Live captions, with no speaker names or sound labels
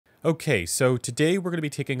Okay, so today we're going to be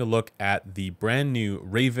taking a look at the brand new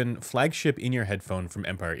Raven flagship in-ear headphone from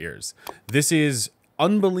Empire Ears. This is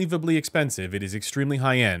unbelievably expensive. It is extremely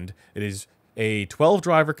high-end. It is a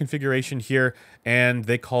 12-driver configuration here, and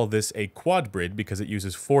they call this a quad brid because it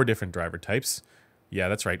uses 4 different driver types. Yeah,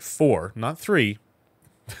 that's right, 4, not 3.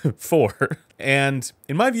 4. And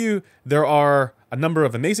in my view, there are a number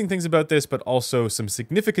of amazing things about this, but also some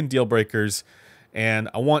significant deal breakers, and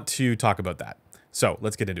I want to talk about that. So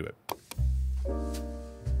let's get into it.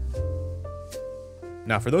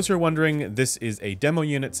 Now, for those who are wondering, this is a demo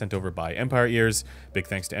unit sent over by Empire Ears. Big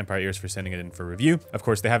thanks to Empire Ears for sending it in for review. Of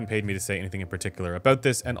course, they haven't paid me to say anything in particular about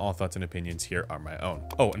this, and all thoughts and opinions here are my own.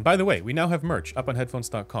 Oh, and by the way, we now have merch up on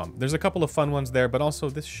headphones.com. There's a couple of fun ones there, but also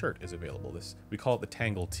this shirt is available. We call it the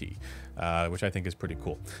Tangle Tee, which I think is pretty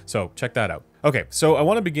cool. So check that out. Okay, so I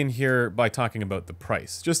want to begin here by talking about the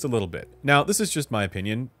price, just a little bit. Now, this is just my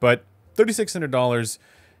opinion, but $3,600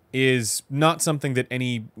 is not something that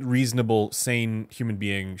any reasonable, sane human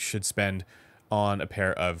being should spend on a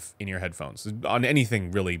pair of in-ear headphones, on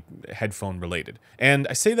anything really headphone related. And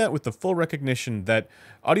I say that with the full recognition that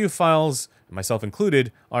audiophiles, myself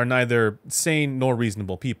included, are neither sane nor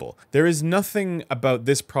reasonable people. There is nothing about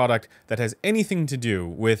this product that has anything to do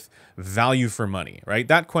with value for money, right?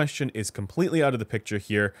 That question is completely out of the picture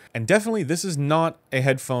here. And definitely this is not a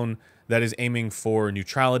headphone that is aiming for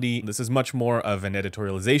neutrality. This is much more of an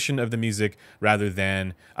editorialization of the music rather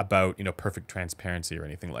than about, perfect transparency or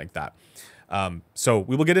anything like that. So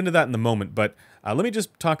we will get into that in a moment, but let me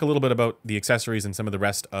just talk a little bit about the accessories and some of the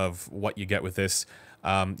rest of what you get with this.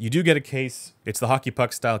 You do get a case. It's the hockey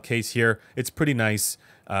puck style case here. It's pretty nice.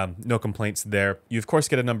 No complaints there. You, of course,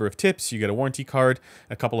 get a number of tips. You get a warranty card,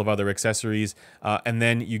 a couple of other accessories, and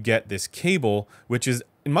then you get this cable, which is,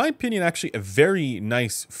 in my opinion, actually a very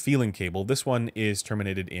nice feeling cable. This one is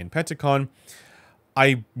terminated in Pentagon.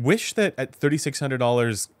 I wish that at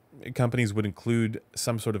 $3,600, companies would include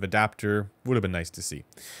some sort of adapter. Would have been nice to see.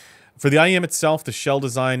 For the IEM itself, the shell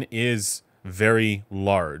design is very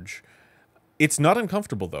large. It's not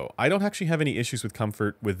uncomfortable, though. I don't actually have any issues with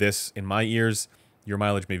comfort with this in my ears. Your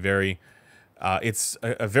mileage may vary. It's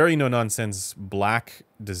a very no-nonsense black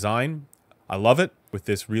design. I love it, with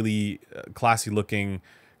this really classy-looking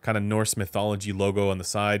kind of Norse mythology logo on the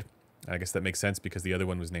side. I guess that makes sense because the other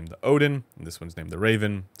one was named the Odin, and this one's named the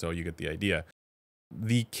Raven, so you get the idea.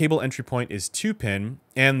 The cable entry point is 2-pin,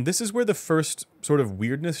 and this is where the first sort of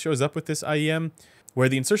weirdness shows up with this IEM, where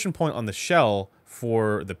the insertion point on the shell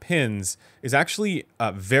for the pins is actually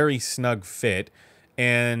a very snug fit,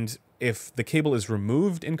 and if the cable is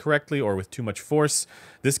removed incorrectly or with too much force,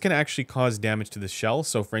 this can actually cause damage to the shell.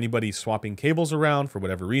 So for anybody swapping cables around for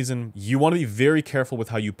whatever reason, you want to be very careful with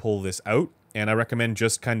how you pull this out. And I recommend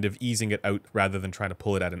just kind of easing it out rather than trying to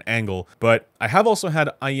pull it at an angle. But I have also had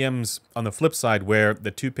IEMs on the flip side where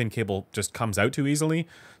the 2-pin cable just comes out too easily.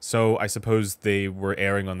 So I suppose they were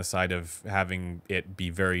erring on the side of having it be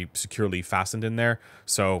very securely fastened in there.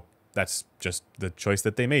 So that's just the choice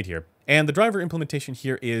that they made here. And the driver implementation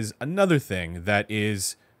here is another thing that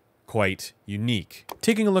is quite unique.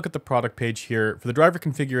 Taking a look at the product page here, for the driver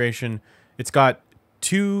configuration, it's got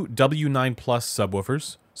 2 W9 Plus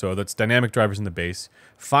subwoofers, so that's dynamic drivers in the bass,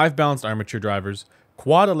 5 balanced armature drivers,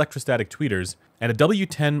 quad electrostatic tweeters, and a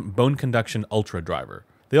W10 bone conduction ultra driver.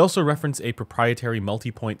 They also reference a proprietary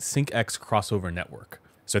multi-point SyncX crossover network.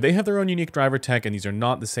 So they have their own unique driver tech, and these are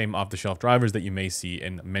not the same off-the-shelf drivers that you may see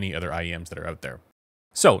in many other IEMs that are out there.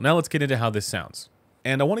 So now let's get into how this sounds.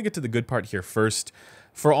 And I want to get to the good part here first.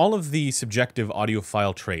 For all of the subjective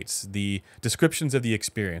audiophile traits, the descriptions of the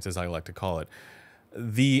experience, as I like to call it,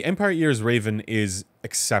 the Empire Ears Raven is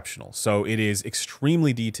exceptional. So it is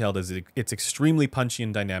extremely detailed, it's extremely punchy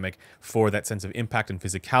and dynamic for that sense of impact and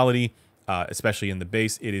physicality. Especially in the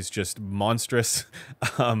bass, it is just monstrous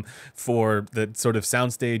for the sort of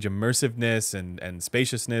soundstage immersiveness and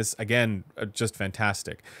spaciousness. Again, just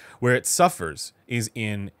fantastic. Where it suffers is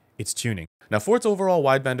in its tuning. Now, for its overall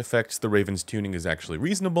wideband effects, the Raven's tuning is actually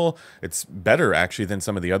reasonable. It's better, actually, than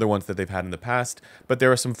some of the other ones that they've had in the past. But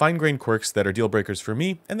there are some fine-grained quirks that are deal breakers for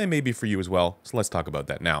me, and they may be for you as well. So let's talk about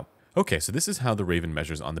that now. Okay, so this is how the Raven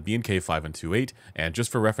measures on the B&K 5128, and just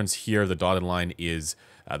for reference here, the dotted line is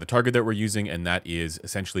the target that we're using, and that is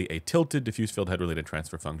essentially a tilted diffuse field head-related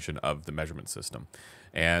transfer function of the measurement system.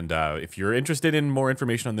 And if you're interested in more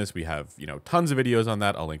information on this, we have tons of videos on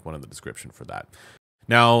that. I'll link one in the description for that.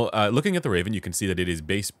 Now, looking at the Raven, you can see that it is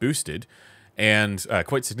bass boosted, and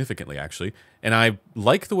quite significantly actually. And I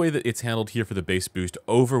like the way that it's handled here for the bass boost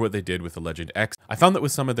over what they did with the Legend X. I found that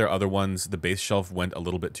with some of their other ones, the bass shelf went a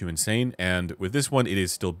little bit too insane, and with this one, it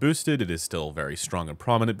is still boosted, it is still very strong and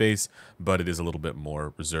prominent bass, but it is a little bit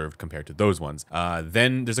more reserved compared to those ones.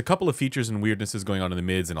 Then there's a couple of features and weirdnesses going on in the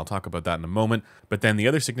mids, and I'll talk about that in a moment, but then the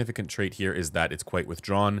other significant trait here is that it's quite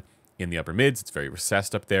withdrawn in the upper mids, it's very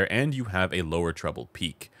recessed up there, and you have a lower treble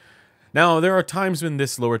peak. Now, there are times when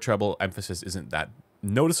this lower treble emphasis isn't that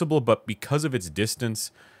noticeable, but because of its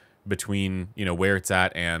distance between, where it's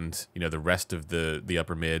at and, the rest of the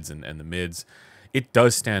upper mids and the mids, it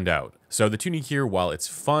does stand out. So the tuning here, while it's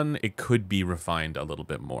fun, it could be refined a little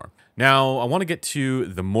bit more. Now, I want to get to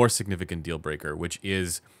the more significant deal breaker, which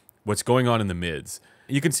is what's going on in the mids.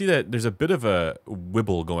 You can see that there's a bit of a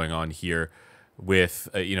wibble going on here with,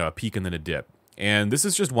 a peak and then a dip. And this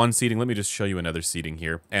is just one seating. Let me just show you another seating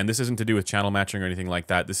here. And this isn't to do with channel matching or anything like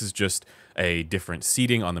that. This is just a different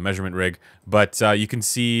seating on the measurement rig. But you can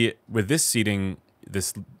see with this seating,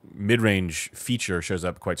 this mid-range feature shows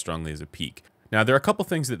up quite strongly as a peak. Now, there are a couple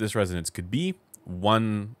things that this resonance could be.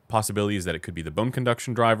 One possibility is that it could be the bone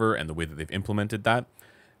conduction driver and the way that they've implemented that.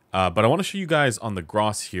 But I want to show you guys on the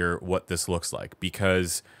Gross here what this looks like,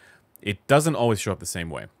 because it doesn't always show up the same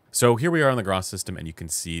way. So here we are on the Gross system, and you can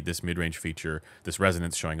see this mid-range feature, this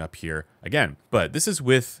resonance showing up here again. But this is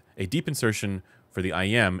with a deep insertion for the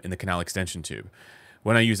IEM in the canal extension tube.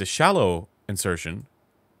 When I use a shallow insertion,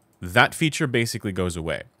 that feature basically goes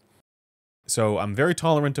away. So I'm very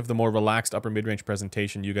tolerant of the more relaxed upper mid-range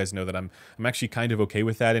presentation. You guys know that I'm actually kind of okay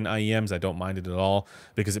with that in IEMs. I don't mind it at all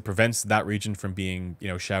because it prevents that region from being,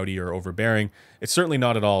 shouty or overbearing. It's certainly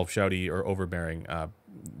not at all shouty or overbearing.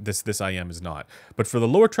 This IEM is not. But for the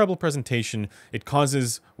lower treble presentation, it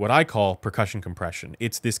causes what I call percussion compression.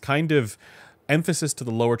 It's this kind of emphasis to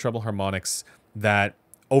the lower treble harmonics that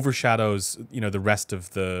overshadows, the rest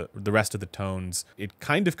of the tones. It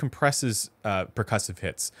kind of compresses percussive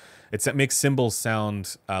hits. It makes cymbals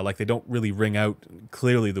sound like they don't really ring out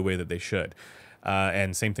clearly the way that they should.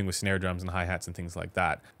 And same thing with snare drums and hi-hats and things like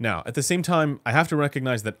that. Now, at the same time, I have to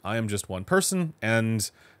recognize that I am just one person,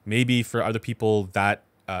 and maybe for other people that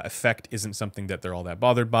effect isn't something that they're all that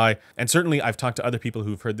bothered by. And certainly I've talked to other people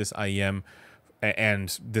who've heard this IEM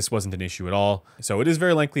and this wasn't an issue at all. So it is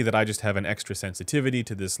very likely that I just have an extra sensitivity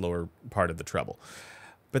to this lower part of the treble.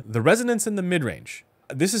 But the resonance in the mid-range,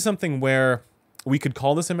 this is something where we could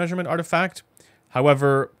call this a measurement artifact.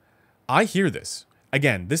 However, I hear this.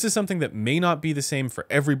 Again, this is something that may not be the same for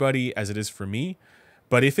everybody as it is for me,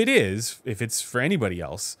 but if it's for anybody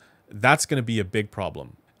else, that's going to be a big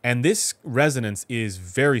problem. And this resonance is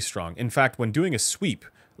very strong. In fact, when doing a sweep,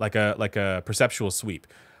 like a perceptual sweep,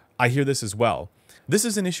 I hear this as well. This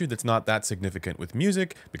is an issue that's not that significant with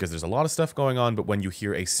music because there's a lot of stuff going on, but when you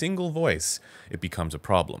hear a single voice, it becomes a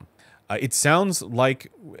problem. It sounds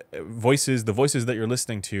like the voices that you're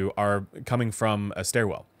listening to are coming from a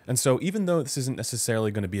stairwell. And so even though this isn't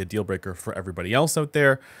necessarily going to be a deal breaker for everybody else out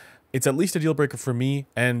there, it's at least a deal breaker for me,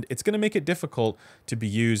 and it's going to make it difficult to be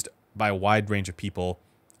used by a wide range of people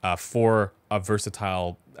for a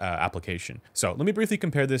versatile application. So let me briefly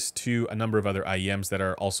compare this to a number of other IEMs that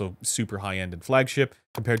are also super high-end and flagship.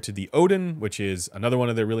 Compared to the Odin, which is another one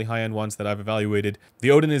of the really high-end ones that I've evaluated.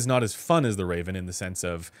 The Odin is not as fun as the Raven in the sense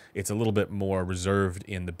of it's a little bit more reserved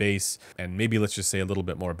in the bass, and maybe let's just say a little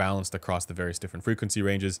bit more balanced across the various different frequency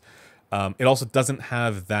ranges. It also doesn't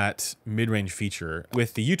have that mid-range feature.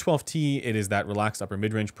 With the U12T, it is that relaxed upper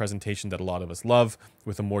mid-range presentation that a lot of us love,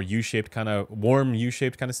 with a more U-shaped kind of, warm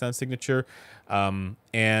U-shaped kind of sound signature. And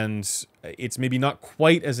it's maybe not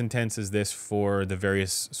quite as intense as this for the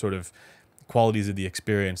various sort of qualities of the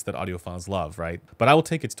experience that audiophiles love, right? But I will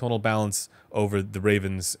take its tonal balance over the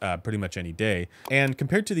Ravens pretty much any day. And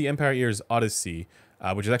compared to the Empire Ears Odyssey,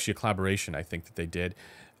 which is actually a collaboration, I think, that they did,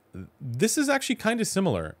 this is actually kind of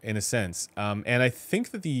similar in a sense. And I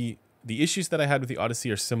think that the issues that I had with the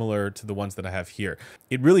Odyssey are similar to the ones that I have here.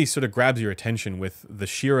 It really sort of grabs your attention with the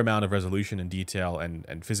sheer amount of resolution and detail and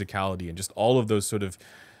physicality and just all of those sort of,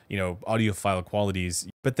 audiophile qualities.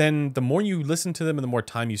 But then the more you listen to them and the more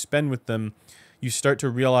time you spend with them, you start to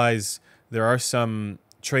realize there are some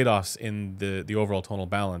trade-offs in the overall tonal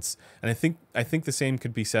balance. And I think the same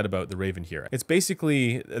could be said about the Raven here. It's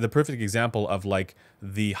basically the perfect example of like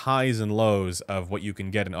the highs and lows of what you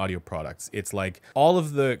can get in audio products. It's like all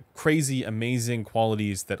of the crazy, amazing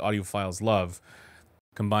qualities that audiophiles love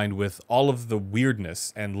combined with all of the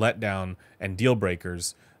weirdness and letdown and deal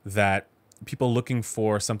breakers that people looking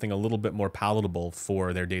for something a little bit more palatable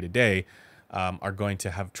for their day-to-day are going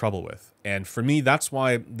to have trouble with. And for me, that's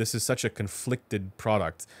why this is such a conflicted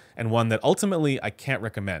product, and one that ultimately I can't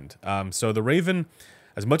recommend. So the Raven,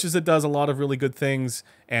 as much as it does a lot of really good things,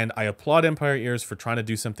 and I applaud Empire Ears for trying to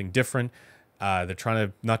do something different. They're trying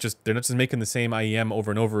to they're not just making the same IEM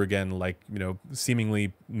over and over again, like, you know,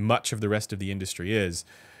 seemingly much of the rest of the industry is.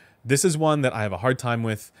 This is one that I have a hard time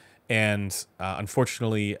with, and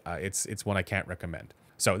unfortunately, it's one I can't recommend.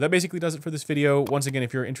 So that basically does it for this video. Once again,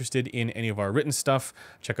 if you're interested in any of our written stuff,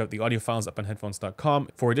 check out the audio files up on headphones.com.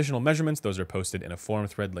 For additional measurements, those are posted in a forum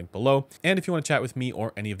thread linked below. And if you want to chat with me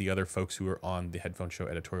or any of the other folks who are on the Headphone Show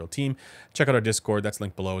editorial team, check out our Discord. That's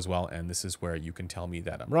linked below as well. And this is where you can tell me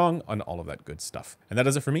that I'm wrong on all of that good stuff. And that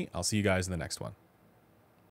does it for me. I'll see you guys in the next one.